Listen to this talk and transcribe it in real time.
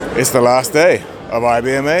It's the last day of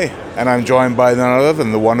IBMA, and I'm joined by none other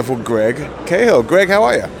than the wonderful Greg Cahill. Greg, how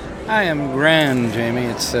are you? I am grand, Jamie.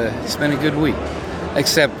 It's been a good week,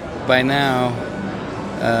 except by now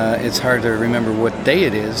it's hard to remember what day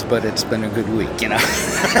it is, but it's been a good week, you know.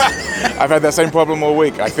 I've had that same problem all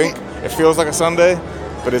week. I think it feels like a Sunday,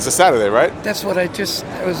 but it's a Saturday, right? That's what I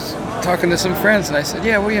was talking to some friends, and I said,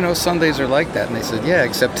 yeah, well, you know, Sundays are like that. And they said, yeah,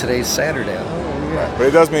 except today's Saturday. Oh, yeah. But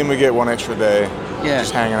it does mean we get one extra day. Yeah.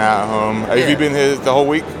 Just hanging out at home. Have you been here the whole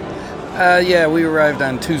week? Yeah, we arrived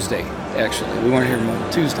on Tuesday, actually. We weren't here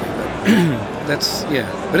Monday, Tuesday, but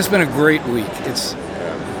but it's been a great week. It's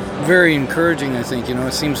very encouraging, I think. You know,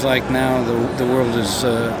 it seems like now the world is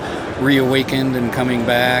reawakened and coming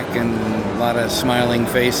back, and a lot of smiling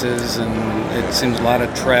faces, and it seems a lot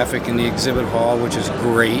of traffic in the exhibit hall, which is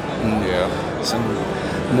great, and some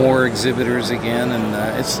more exhibitors again, and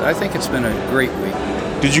I think it's been a great week.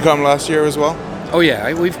 Did you come last year as well? Oh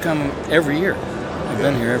yeah, we've come every year. I've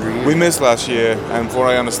been here every year. We missed last year, and from what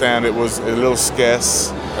I understand, it was a little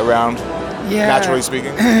scarce around, naturally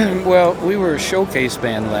speaking. Well, we were a showcase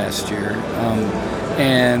band last year,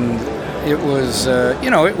 and it was,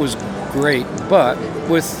 it was great, but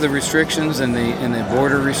with the restrictions and the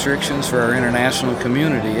border restrictions for our international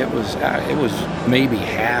community, it was maybe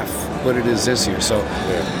half what it is this year. So,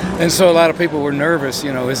 and so a lot of people were nervous.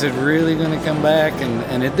 You know, is it really going to come back?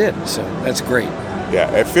 And it did. So that's great. Yeah,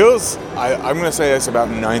 it feels. I'm going to say it's about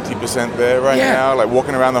 90% there right now. Like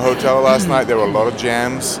walking around the hotel last night, there were a lot of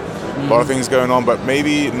jams, a lot of things going on, but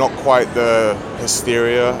maybe not quite the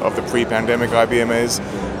hysteria of the pre-pandemic IBMAs.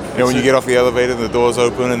 You know, when you get off the elevator and the doors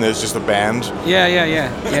open and there's just a band. Yeah.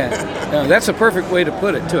 No, that's a perfect way to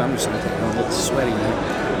put it too. I'm just a little sweaty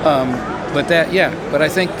now. But I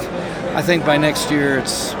think by next year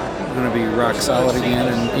it's going to be rock solid again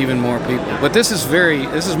and even more people. But this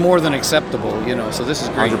is more than acceptable, you know. So this is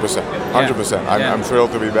great. 100%. I'm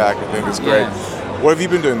thrilled to be back. I think it's great. What have you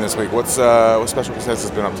been doing this week? What Special Cassettes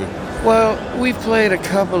has been up to? Well, we've played a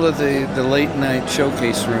couple of the late night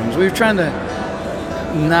showcase rooms. We were trying to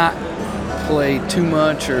not play too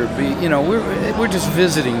much or be, you know, we're just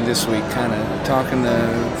visiting this week, kind of talking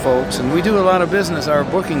to folks, and we do a lot of business. Our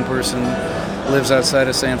booking person lives outside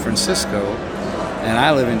of San Francisco, and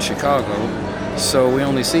I live in Chicago, so we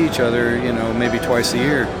only see each other, you know, maybe twice a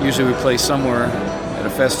year. Usually we play somewhere at a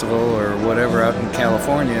festival or whatever out in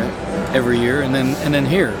California every year, and then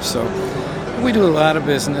here. So we do a lot of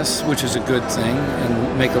business, which is a good thing,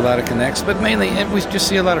 and make a lot of connects, but mainly we just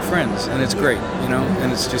see a lot of friends, and it's great, you know,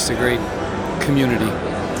 and it's just a great community.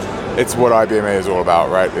 It's what IBMA is all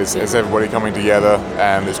about, right? It's everybody coming together,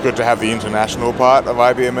 and it's good to have the international part of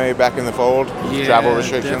IBMA back in the fold, travel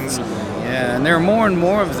restrictions. Definitely. Yeah, and there are more and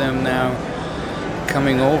more of them now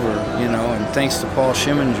coming over, you know, and thanks to Paul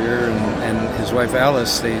Schimminger and his wife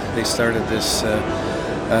Alice, they started this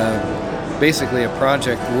basically a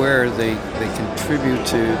project where they contribute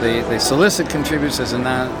to, they solicit contributions as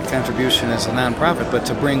a nonprofit, but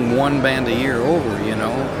to bring one band a year over, you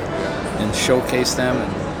know, and showcase them.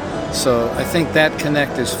 And so I think that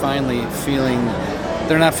Connect is finally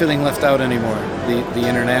they're not feeling left out anymore, the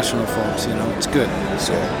international folks, you know. It's good.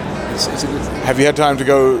 So it's a good thing. Have you had time to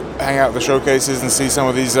go hang out at the showcases and see some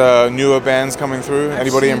of these newer bands coming through?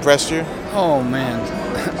 Anybody impressed you? Oh man,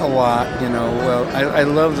 a lot, you know. Well, I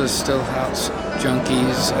love the Stillhouse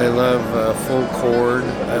Junkies. I love Full Chord.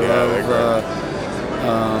 I love.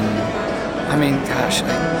 I mean, gosh,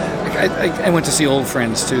 I went to see old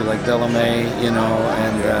friends too, like Della Mae, you know,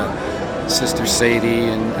 and Sister Sadie,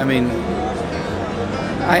 and I mean,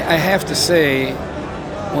 I have to say,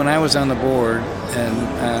 when I was on the board, and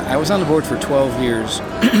I was on the board for 12 years,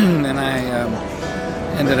 and I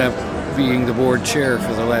ended up being the board chair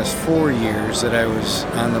for the last 4 years that I was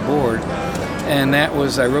on the board, and that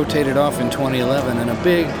was, I rotated off in 2011, and a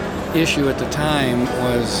big issue at the time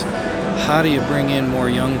was, how do you bring in more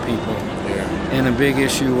young people? And a big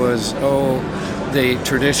issue was, the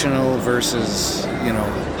traditional versus, you know,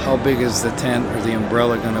 how big is the tent or the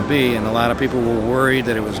umbrella going to be? And a lot of people were worried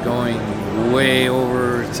that it was going way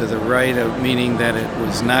over to the right, meaning that it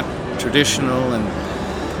was not traditional.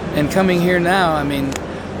 And coming here now, I mean,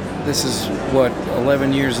 this is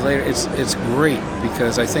 11 years later. It's great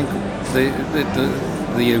because I think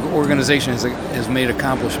the organization has made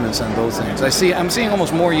accomplishments on both things. I'm seeing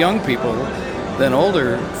almost more young people than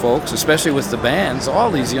older folks, especially with the bands, all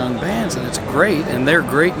these young bands, and it's great, and they're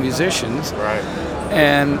great musicians. Right.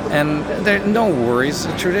 And there no worries.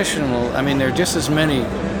 The traditional, I mean, there are just as many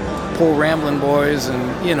Full Ramblin' Boys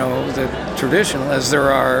and, you know, the traditional as there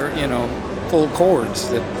are, you know, full chords.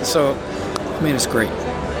 So, I mean, it's great.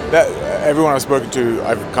 That everyone I've spoken to,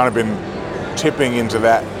 I've kind of been tipping into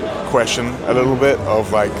that question a little bit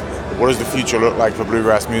of like, what does the future look like for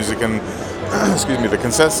bluegrass music? And excuse me, the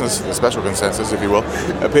consensus, the special consensus, if you will,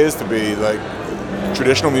 appears to be like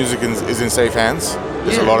traditional music is in safe hands.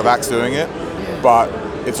 There's a lot of acts doing it, but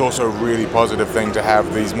it's also a really positive thing to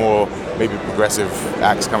have these more maybe progressive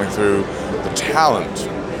acts coming through. The talent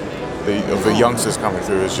of the youngsters coming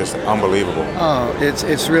through is just unbelievable. Oh,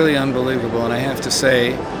 it's really unbelievable, and I have to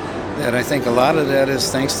say that I think a lot of that is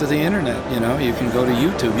thanks to the internet. You know, you can go to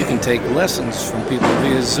YouTube, you can take lessons from people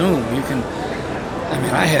via Zoom.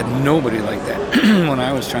 I had nobody like that when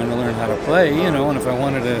I was trying to learn how to play. You know, and if I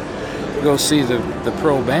wanted to go see the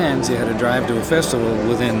pro bands, you had to drive to a festival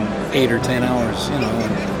within 8 or 10 hours. You know.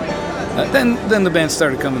 And, then the band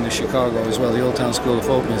started coming to Chicago as well, the Old Town School of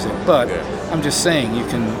Folk Music. But I'm just saying, you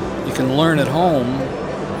can learn at home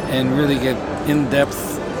and really get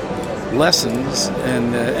in-depth lessons,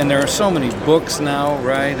 and there are so many books now,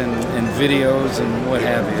 right, and videos and what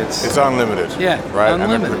have you. It's unlimited. Yeah, right.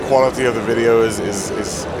 Unlimited. And the quality of the video is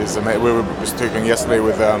amazing. We were speaking yesterday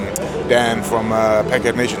with Dan from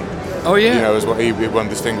Peghead Nation. Oh yeah. You know, is what he won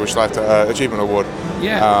Distinguished Lifetime Achievement Award.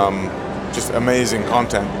 Yeah. Just amazing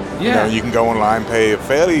content. Yeah. You know, you can go online, pay a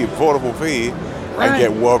fairly affordable fee, and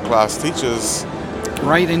get world-class teachers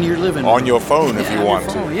right in your living room. On your phone if you want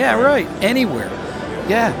to. Yeah, right. Anywhere.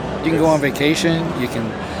 Yeah. You can go on vacation. You can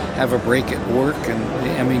have a break at work, and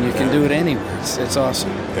you can do it anywhere. It's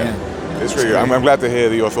awesome. Yeah. It's really. I'm glad to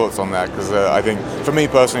hear your thoughts on that, because I think for me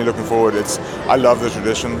personally, looking forward, I love the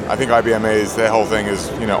tradition. I think IBMA's their whole thing is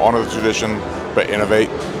honor the tradition but innovate.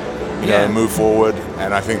 You know, move forward,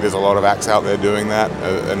 and I think there's a lot of acts out there doing that,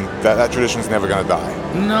 and that tradition's never going to die.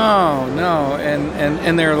 No,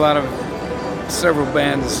 and there are a lot of several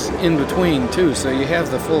bands in between too, so you have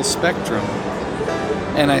the full spectrum,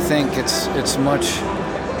 and I think it's a much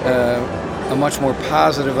more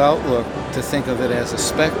positive outlook to think of it as a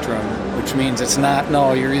spectrum, which means it's not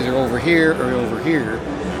you're either over here or over here.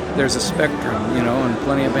 There's a spectrum, and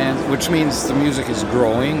plenty of bands, which means the music is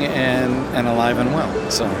growing and alive and well.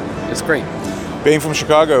 So it's great. Being from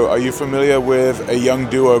Chicago, are you familiar with a young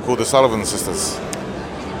duo called the Sullivan Sisters?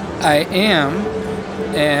 I am,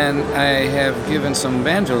 and I have given some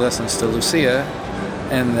banjo lessons to Lucia,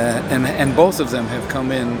 and both of them have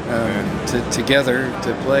come in together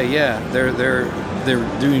to play. Yeah, they're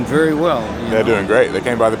doing very well. They're doing great. They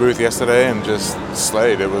came by the booth yesterday and just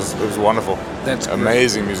slayed. It was wonderful. That's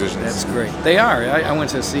amazing musicians. That's great. They are. I went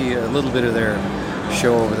to see a little bit of their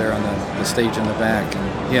show over there on the stage in the back.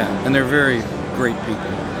 And they're very great people.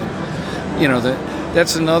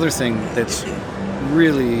 That's another thing that's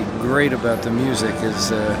really great about the music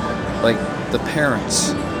is like the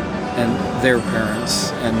parents and their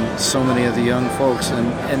parents and so many of the young folks,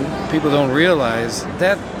 and people don't realize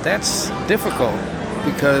that that's difficult,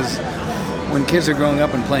 because when kids are growing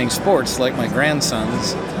up and playing sports like my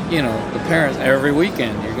grandsons, the parents, every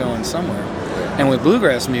weekend you're going somewhere, and with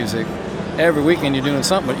bluegrass music every weekend you're doing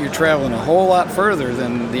something, but you're traveling a whole lot further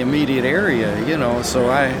than the immediate area, so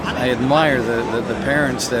I admire the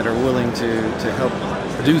parents that are willing to help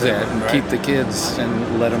do that and keep the kids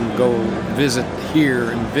and let them go visit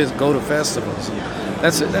here and go to festivals.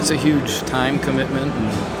 That's a huge time commitment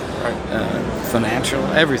and financial,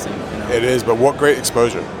 everything. It is, but what great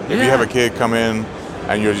exposure. If you have a kid come in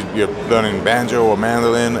and you're learning banjo or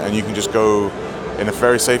mandolin, and you can just go in a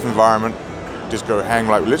very safe environment, just go hang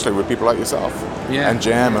literally with people like yourself, and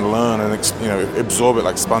jam and learn and absorb it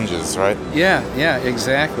like sponges, right? Yeah,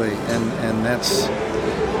 exactly, and that's.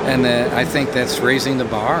 And I think that's raising the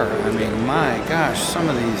bar. I mean, my gosh, some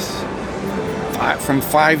of these from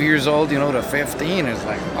 5 years old, to 15 is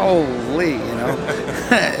like, holy,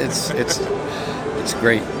 it's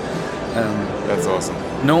great. That's awesome.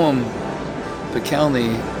 Noam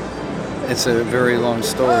Pikelny, it's a very long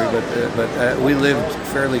story, but we lived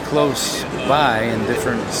fairly close by in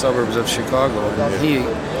different suburbs of Chicago. And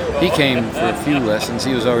he came for a few lessons.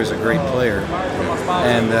 He was always a great player,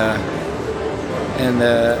 and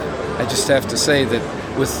I just have to say that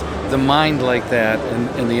with the mind like that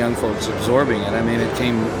and the young folks absorbing it, it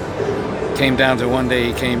came down to one day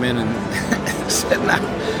he came in and said,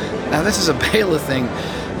 now this is a Bela thing.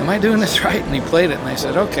 Am I doing this right? And he played it, and I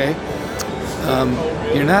said, okay,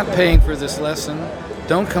 you're not paying for this lesson.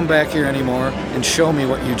 Don't come back here anymore and show me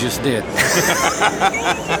what you just did.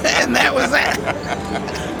 And that was that.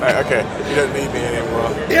 Right, okay, you don't need me anymore.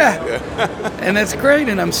 Yeah. And that's great,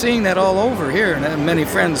 and I'm seeing that all over here, and I have many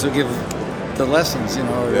friends who give the lessons,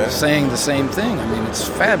 are saying the same thing. It's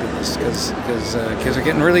fabulous, because kids are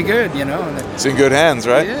getting really good, And it's in good hands,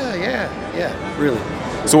 right? Yeah, really.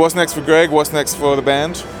 So what's next for Greg? What's next for the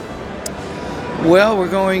band? Well, we're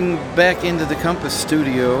going back into the Compass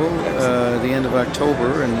studio the end of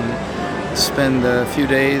October and spend a few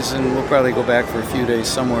days, and we'll probably go back for a few days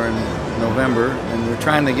somewhere in November. And we're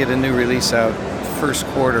trying to get a new release out first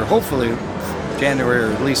quarter, hopefully January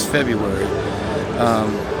or at least February.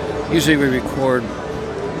 Usually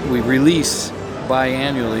we release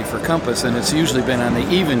biannually for Compass, and it's usually been on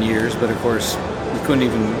the even years, but of course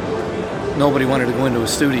nobody wanted to go into a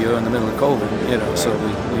studio in the middle of COVID, you know, so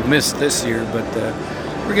we missed this year, but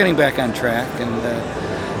we're getting back on track, and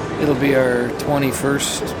it'll be our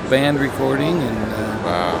 21st band recording, and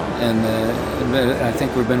Wow. and I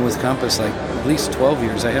think we've been with Compass like at least 12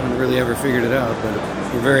 years. I haven't really ever figured it out, but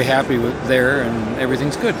we're very happy with there, and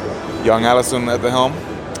everything's good. Young Allison at the helm?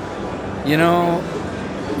 You know,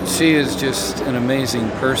 she is just an amazing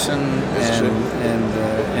person and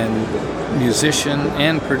musician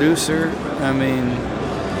and producer. I mean,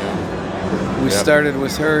 we started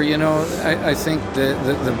with her. You know, I think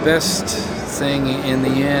the best thing in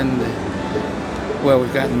the end, well,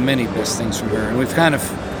 we've gotten many best things from her, and we've kind of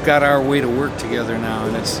got our way to work together now,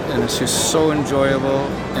 and it's just so enjoyable,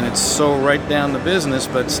 and it's so right down the business,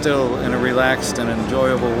 but still in a relaxed and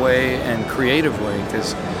enjoyable way and creative way,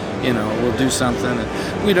 because, you know, we'll do something,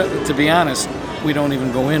 and we don't, to be honest, we don't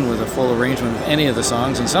even go in with a full arrangement of any of the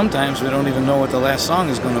songs, and sometimes we don't even know what the last song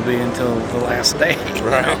is going to be until the last day.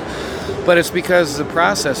 Right. You know? But it's because the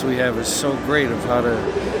process we have is so great of how to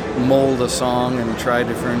mold a song and try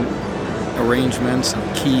different arrangements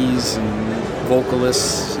and keys and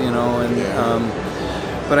vocalists, you know, and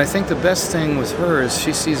but I think the best thing with her is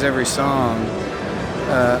she sees every song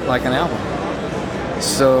like an album.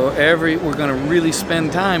 So we're going to really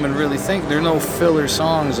spend time and really think. There are no filler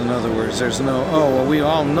songs, in other words. There's no, oh, well, we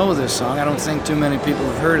all know this song. I don't think too many people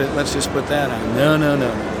have heard it. Let's just put that on.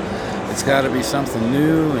 No. It's got to be something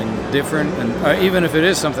new and different. And even if it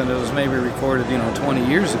is something that was maybe recorded, 20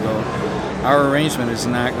 years ago, our arrangement is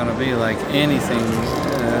not going to be like anything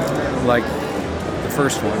like the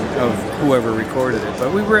first one of whoever recorded it.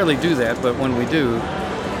 But we rarely do that. But when we do,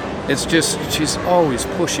 it's just, she's always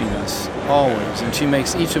pushing us, always. And she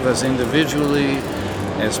makes each of us individually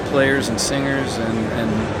as players and singers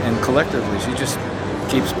and collectively. She just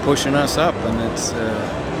keeps pushing us up. And it's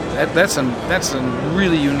that's a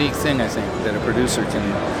really unique thing, I think, that a producer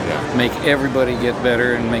can make everybody get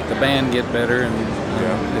better and make the band get better.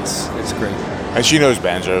 And it's great. And she knows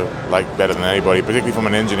banjo like better than anybody, particularly from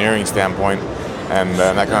an engineering standpoint and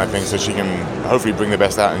that kind of thing, so she can hopefully bring the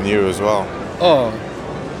best out in you as well. Oh,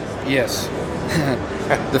 yes.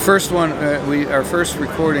 The first one, our first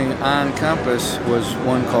recording on Compass was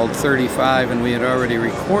one called 35, and we had already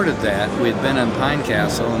recorded that. We had been on Pine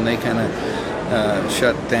Castle, and they kind of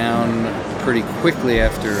shut down pretty quickly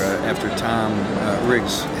after Tom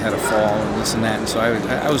Riggs had a fall and this and that. And so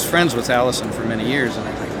I was friends with Allison for many years, and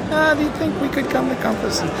I was like, do you think we could come to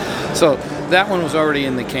Compass? And so that one was already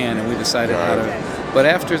in the can, and we decided how to. But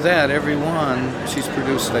after that, every one, she's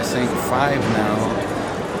produced, I think, 5 now.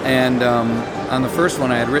 And on the first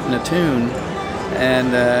one, I had written a tune,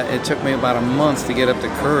 and it took me about a month to get up the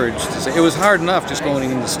courage to say. It was hard enough just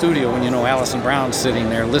going in the studio when Alison Brown's sitting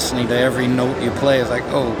there listening to every note you play. It's like,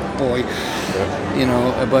 oh boy,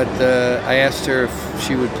 But I asked her if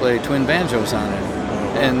she would play twin banjos on it,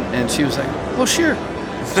 and she was like, oh sure.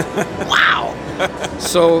 Wow.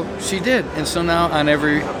 So she did, and so now on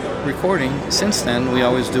every recording since then, we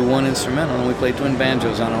always do one instrumental, and we play twin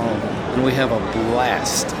banjos on all of them, and we have a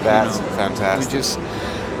blast. That's fantastic. We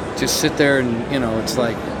just sit there, and it's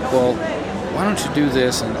like, well, why don't you do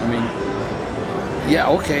this? And I mean, yeah,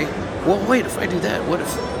 okay. Well, wait, if I do that, what if?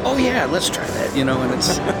 Oh yeah, let's try that.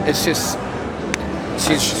 And it's just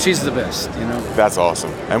she's the best. That's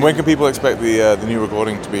awesome. And when can people expect the new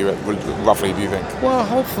recording to be roughly? Do you think? Well,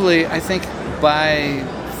 hopefully, I think by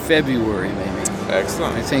February maybe.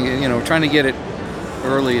 Excellent. I think trying to get it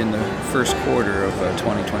early in the first quarter of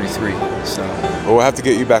 2023. So. Well, we'll have to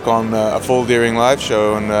get you back on a Full Deering live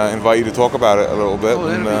show and invite you to talk about it a little bit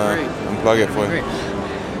and plug it for you.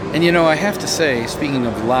 And I have to say, speaking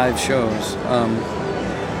of live shows,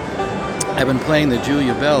 I've been playing the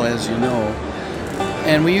Julia Bell, as you know,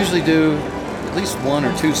 and we usually do at least 1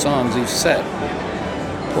 or 2 songs each set.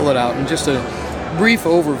 Pull it out and just a brief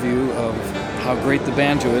overview of how great the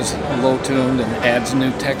banjo is, low-tuned, and adds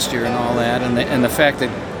new texture and all that, and the fact that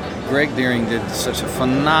Greg Deering did such a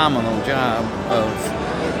phenomenal job of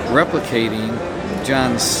replicating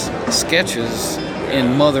John's sketches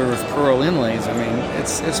in mother-of-pearl inlays. I mean,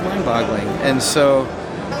 it's mind-boggling. And so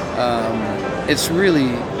it's really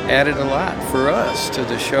added a lot for us to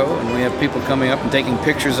the show, and we have people coming up and taking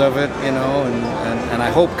pictures of it, you know, and I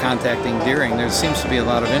hope contacting Deering. There seems to be a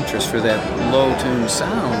lot of interest for that low-tuned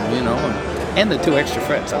sound, you know, and the 2 extra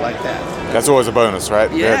frets. I like that. That's always a bonus,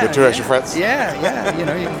 right? Yeah, the 2 extra frets. Yeah. You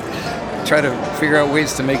know, you try to figure out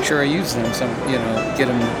ways to make sure I use them, you know, get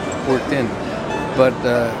them worked in. But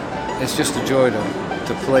it's just a joy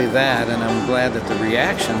to play that, and I'm glad that the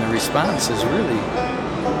response is really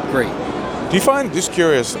great. Do you find, just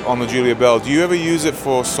curious, on the Julia Bell, do you ever use it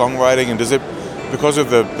for songwriting, and does it, because of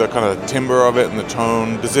the kind of timbre of it and the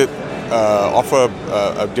tone, does it offer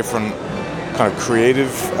a different kind of creative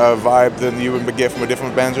vibe than you would get from a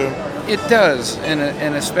different banjo? It does,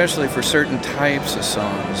 and especially for certain types of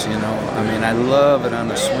songs, you know. I mean, I love it on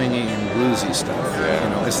the swingy and bluesy stuff. Yeah. You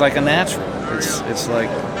know, it's like a natural. It's like,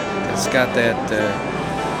 it's got that.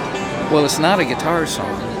 Well, it's not a guitar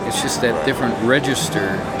song. It's just that different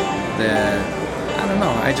register that, I don't know.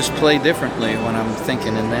 I just play differently when I'm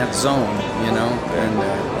thinking in that zone, you know,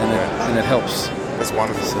 and it helps. That's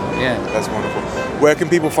wonderful. So, yeah. That's wonderful. Where can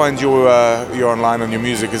people find you online on your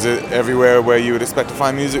music? Is it everywhere where you would expect to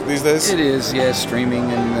find music these days? It is, yeah, streaming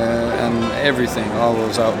and everything, all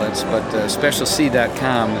those outlets. But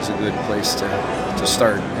specialc.com is a good place to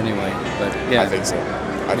start anyway. But yeah. I think so.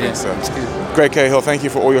 I think so. It's good. Greg Cahill, thank you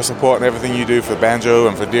for all your support and everything you do for banjo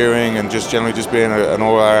and for Deering and just generally just being an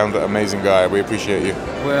all-around amazing guy. We appreciate you.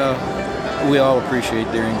 Well, we all appreciate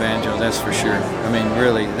Deering Banjo, that's for sure. I mean,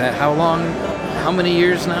 really, how many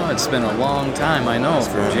years now? It's been a long time, I know,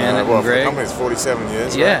 for Janet and Greg. For the company's 47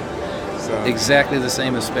 years, yeah. Right? So, exactly the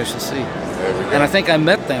same as Special C. There we go. And I think I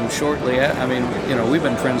met them shortly. I mean, you know, we've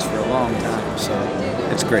been friends for a long time, so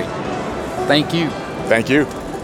it's great. Thank you. Thank you.